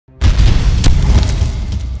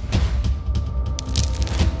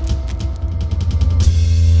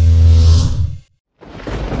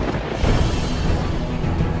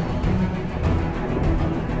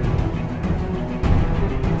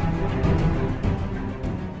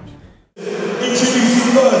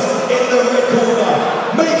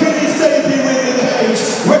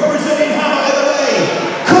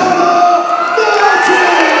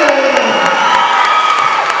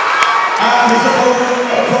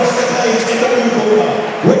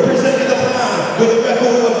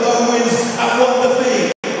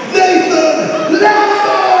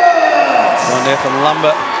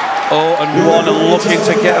one and looking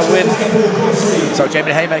to get a win. So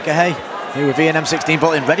Jamie Haymaker Hay here with V&M16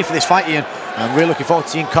 Button, ready for this fight, Ian. I'm really looking forward to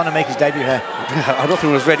seeing Conor make his debut here. I don't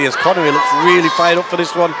think he was ready as Conor. He looks really fired up for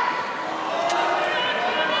this one.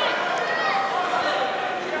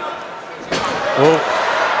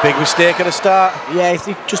 Oh, big mistake at the start. Yeah,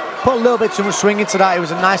 he just put a little bit too much swing into that. It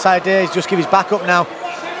was a nice idea. He's just give his back up now.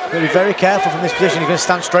 He's going to be very careful from this position. He's going to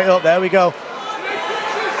stand straight up. There we go.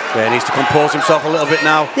 Yeah, he needs to compose himself a little bit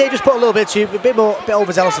now. Yeah, he just put a little bit too, a bit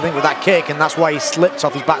overzealous, I think, with that kick, and that's why he slipped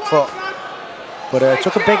off his back foot. But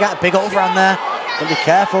took a big overhand there. Got to be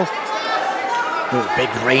careful. Big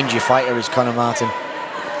rangy fighter is Conor Martin.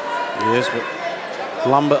 He is, but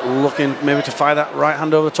Lambert looking maybe to fire that right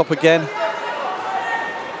hand over the top again.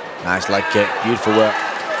 Nice leg kick, beautiful work.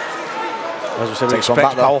 As we said, we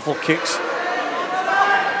expect powerful kicks.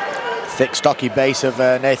 Thick, stocky base of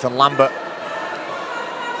Nathan Lambert.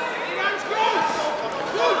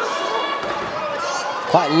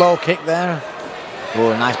 Quite low kick there.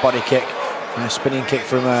 Oh, a nice body kick. Nice spinning kick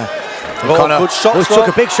from Conor. Good shot. Oh, he took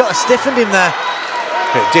a big shot, stiffened him there.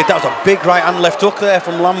 It did. That was a big right hand left hook there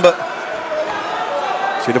from Lambert.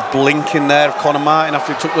 See the blink in there of Conor Martin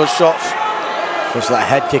after he took those shots. Plus that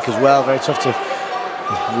head kick as well. Very tough to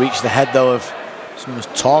reach the head though of someone as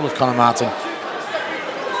tall as Conor Martin.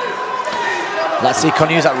 Let's see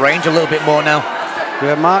Conor use that range a little bit more now.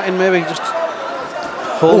 Yeah, Martin maybe just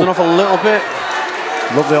holding off a little bit.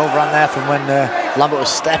 Lovely overhand there from when Lambert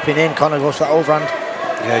was stepping in. Conor goes for that overhand.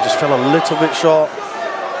 Yeah, he just fell a little bit short.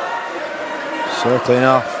 Circling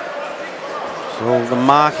off. So the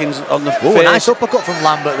markings on the face. A nice uppercut from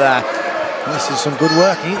Lambert there. This is some good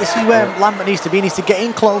work. This is where Lambert needs to be. He needs to get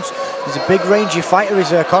in close. He's a big rangy fighter, is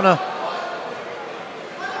Conor.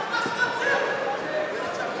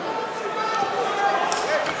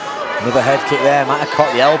 Another head kick there. Might have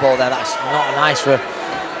caught the elbow there. That's not nice for...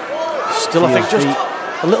 Still, I think just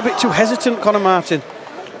a little bit too hesitant, Conor Martin.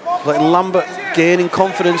 Like Lambert gaining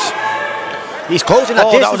confidence. He's closing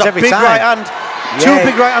that distance every time. Right hand. Yeah. Two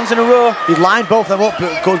big right hands in a row. He lined both of them up.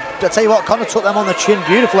 I tell you what, Conor took them on the chin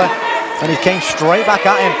beautifully, and he came straight back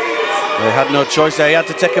at him. Well, he had no choice there. He had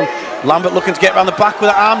to take him. Lambert looking to get around the back with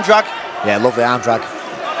that arm drag. Yeah, lovely arm drag.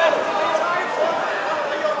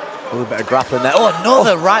 A little bit of grappling there. Oh,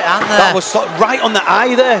 another right hand there. That was right on the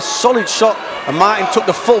eye there. Solid shot. And Martin took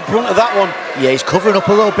the full brunt of that one. Yeah, he's covering up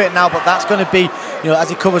a little bit now, but that's going to be, as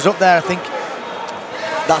he covers up there, I think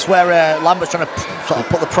that's where Lambert's trying to sort of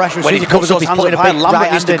put the pressure. When he covers up, he's putting a big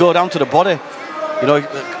Lambert needs to go down to the body.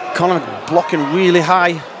 Conor blocking really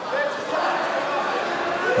high.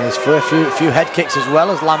 And he's for a few head kicks as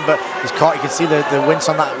well as Lambert. He's caught. You can see the wince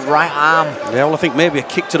on that right arm. Yeah, well, I think maybe a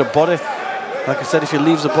kick to the body. Like I said, if he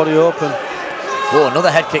leaves the body open. Oh,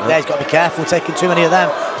 another head kick there. He's got to be careful taking too many of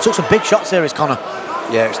them. He took some big shots there, is Conor.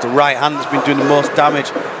 Yeah, it's the right hand that's been doing the most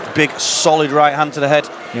damage. Big, solid right hand to the head.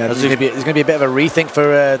 Yeah, there's going to be a bit of a rethink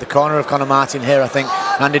for the corner of Conor Martin here, I think.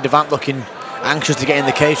 Andy Devant looking anxious to get in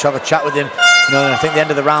the cage to have a chat with him. And I think the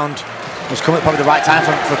end of the round was coming at probably the right time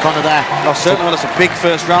for Conor there. Oh, certainly. Well, that's a big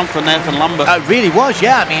first round for Nathan Lambert. It really was,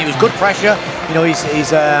 yeah. I mean, it was good pressure.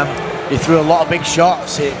 He threw a lot of big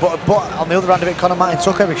shots, but on the other end of it, Conor Martin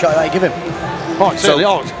took every shot that he gave him. Oh, certainly.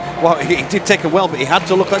 Well, he did take it well, but he had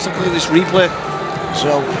to look. Let's look at this replay.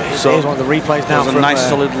 So here's one of the replays now. That was a nice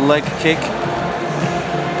solid leg kick.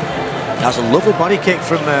 That's a lovely body kick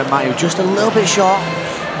from Matthew, just a little bit short.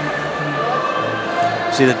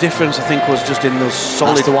 See, the difference, I think, was just in those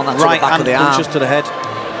solid the one that right hand punches to the head.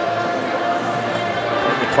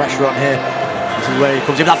 Putting the pressure on here. This is where he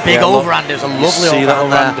comes in. That big overhand. There's a lovely overhand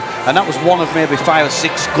there. And that was one of maybe 5 or 6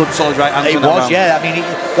 good solid right hands. It was, yeah. I mean,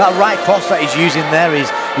 that right cross that he's using there is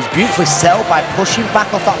beautifully set by pushing back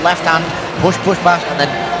off that left hand, push back, and then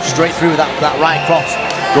straight through that right cross.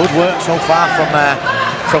 Good work so far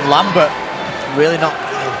from Lambert. Really not.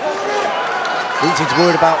 Didn't seem to be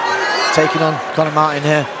worried about taking on Conor Martin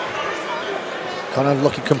here. Conor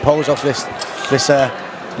looking composed off this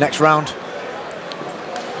next round.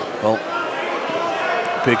 Well,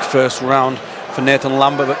 big first round for Nathan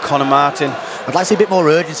Lambert, but Conor Martin. I'd like to see a bit more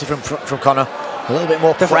urgency from Conor. A little bit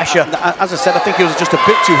more pressure. As I said, I think he was just a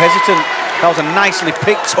bit too hesitant. That was a nicely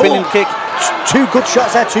picked spinning kick. 2 good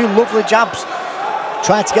shots there, 2 lovely jabs.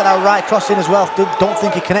 Trying to get that right cross in as well. Don't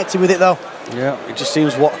think he connected with it though. Yeah, it just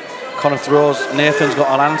seems what Conor throws, Nathan's got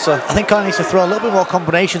an answer. I think Conor needs to throw a little bit more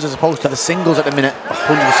combinations as opposed to the singles at the minute.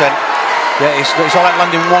 100%. Yeah, it's all right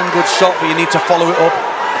landing one good shot, but you need to follow it up.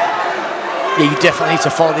 Yeah, you definitely need to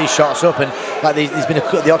follow these shots up, and like there's been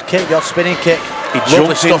the odd kick, the odd spinning kick. He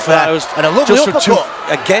lovely stuff there, and a lovely uppercut.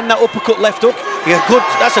 Again, that uppercut left hook.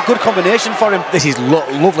 That's a good combination for him. This is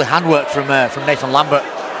lovely handwork from Nathan Lambert.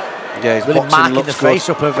 Yeah, he's really marking the good. face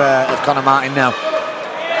up of Conor Martin now.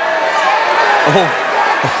 Oh,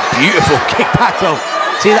 beautiful kick back though.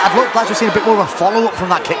 See, I'd like to have seen a bit more of a follow-up from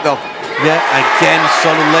that kick though. Yeah, again,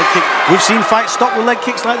 solid leg kick. We've seen fights stop with leg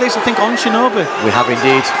kicks like this, I think, on Shinobi. We have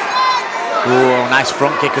indeed. Oh, nice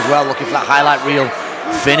front kick as well, looking for that highlight reel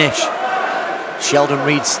finish. Sheldon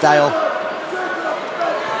Reed style.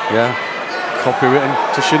 Yeah, copywritten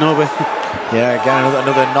to Shinobi. Yeah, again,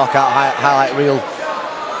 another knockout highlight reel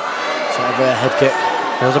sort of head kick.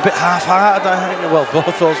 It was a bit half-hearted, I think. Well,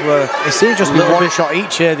 both those were. It seems just to be one shot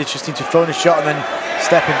each here. They just seem to throw a shot and then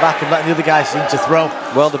stepping back and letting the other guys seem to throw.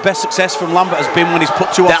 Well, the best success from Lambert has been when he's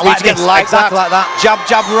put two off like that. Jab,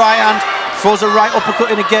 jab, right hand, throws a right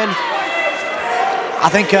uppercut in again. I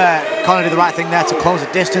think Conor did the right thing there to close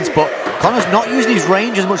the distance, but Conor's not using his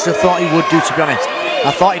range as much as I thought he would do, to be honest.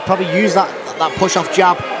 I thought he'd probably use that push-off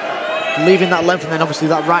jab, leaving that length, and then obviously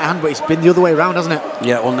that right hand, but it's been the other way around, hasn't it?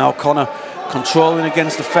 Yeah, well, now Conor controlling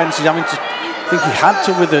against the fence. He's having to, I think he had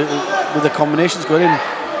to with the combinations going in.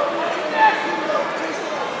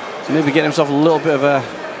 So maybe getting himself a little bit of a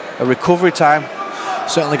recovery time.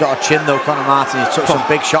 Certainly got a chin though, Conor Martin. He took some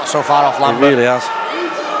big shots so far off Lambert. He really has.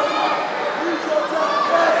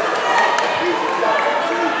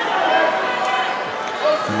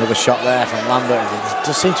 Another shot there from Lambert. It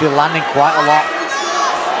does seem to be landing quite a lot.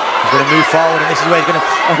 He's going to move forward, and this is where he's going to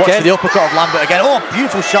watch for the uppercut of Lambert again. Oh,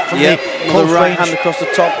 beautiful shot from the right hand across the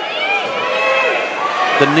top.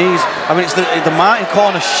 The knees. I mean, it's the Martin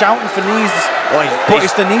corner shouting for knees, but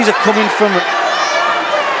it's the knees are coming from.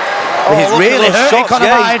 Oh, he's really hurting Conor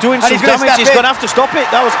Martin. He's doing some damage. He's going to have to stop it.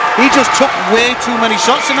 He just took way too many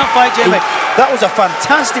shots in that fight, Jamie. That was a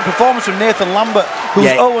fantastic performance from Nathan Lambert, who's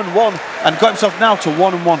 0-1 and got himself now to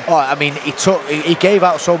 1-1. Oh, I mean, he gave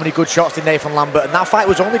out so many good shots to Nathan Lambert, and that fight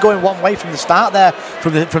was only going one way from the start there.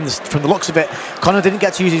 From the looks of it, Conor didn't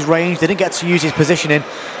get to use his range, didn't get to use his positioning.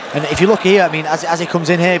 And if you look here, I mean, as he comes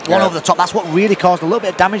in here, one over the top, that's what really caused a little bit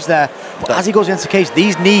of damage there. But as he goes into the cage,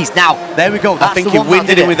 these knees, now, there we go. I think he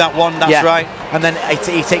winded him with that one, that's right. And then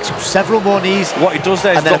he takes several more knees. What he does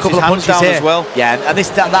there is drops his hands down as well. Yeah, and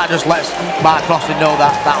that just lets Mark Crossley know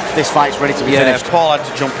that this fight's ready to be finished. Paul had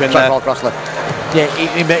to jump in there. Paul Crossley. Yeah,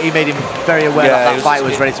 he made him very aware that fight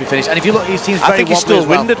was ready to be finished. And if you look, he seems very wobbly. I think he's still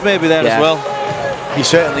winded maybe there as well. He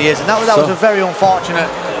certainly is. And that was a very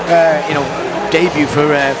unfortunate, debut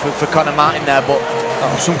for Conor Martin there, but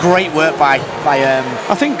some great work by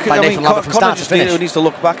Nathan Lambert from start to finish. Needs to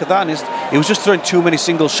look back at that, and he was just throwing too many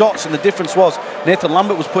single shots, and the difference was Nathan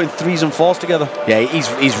Lambert was putting 3s and 4s together. Yeah,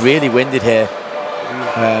 he's really winded here.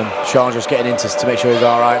 Sean's just getting in to make sure he's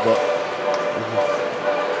all right, but.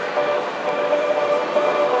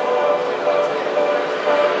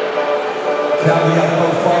 Can we have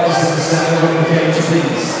both fighters in the center of the cage,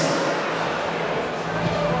 please?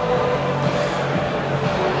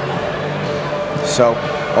 So,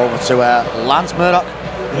 over to Lance Murdoch,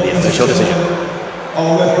 the official decision.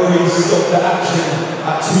 Our referee stopped the action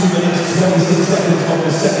at 2 minutes 26 seconds of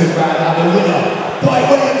the second round, and the winner by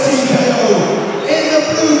way of TKO.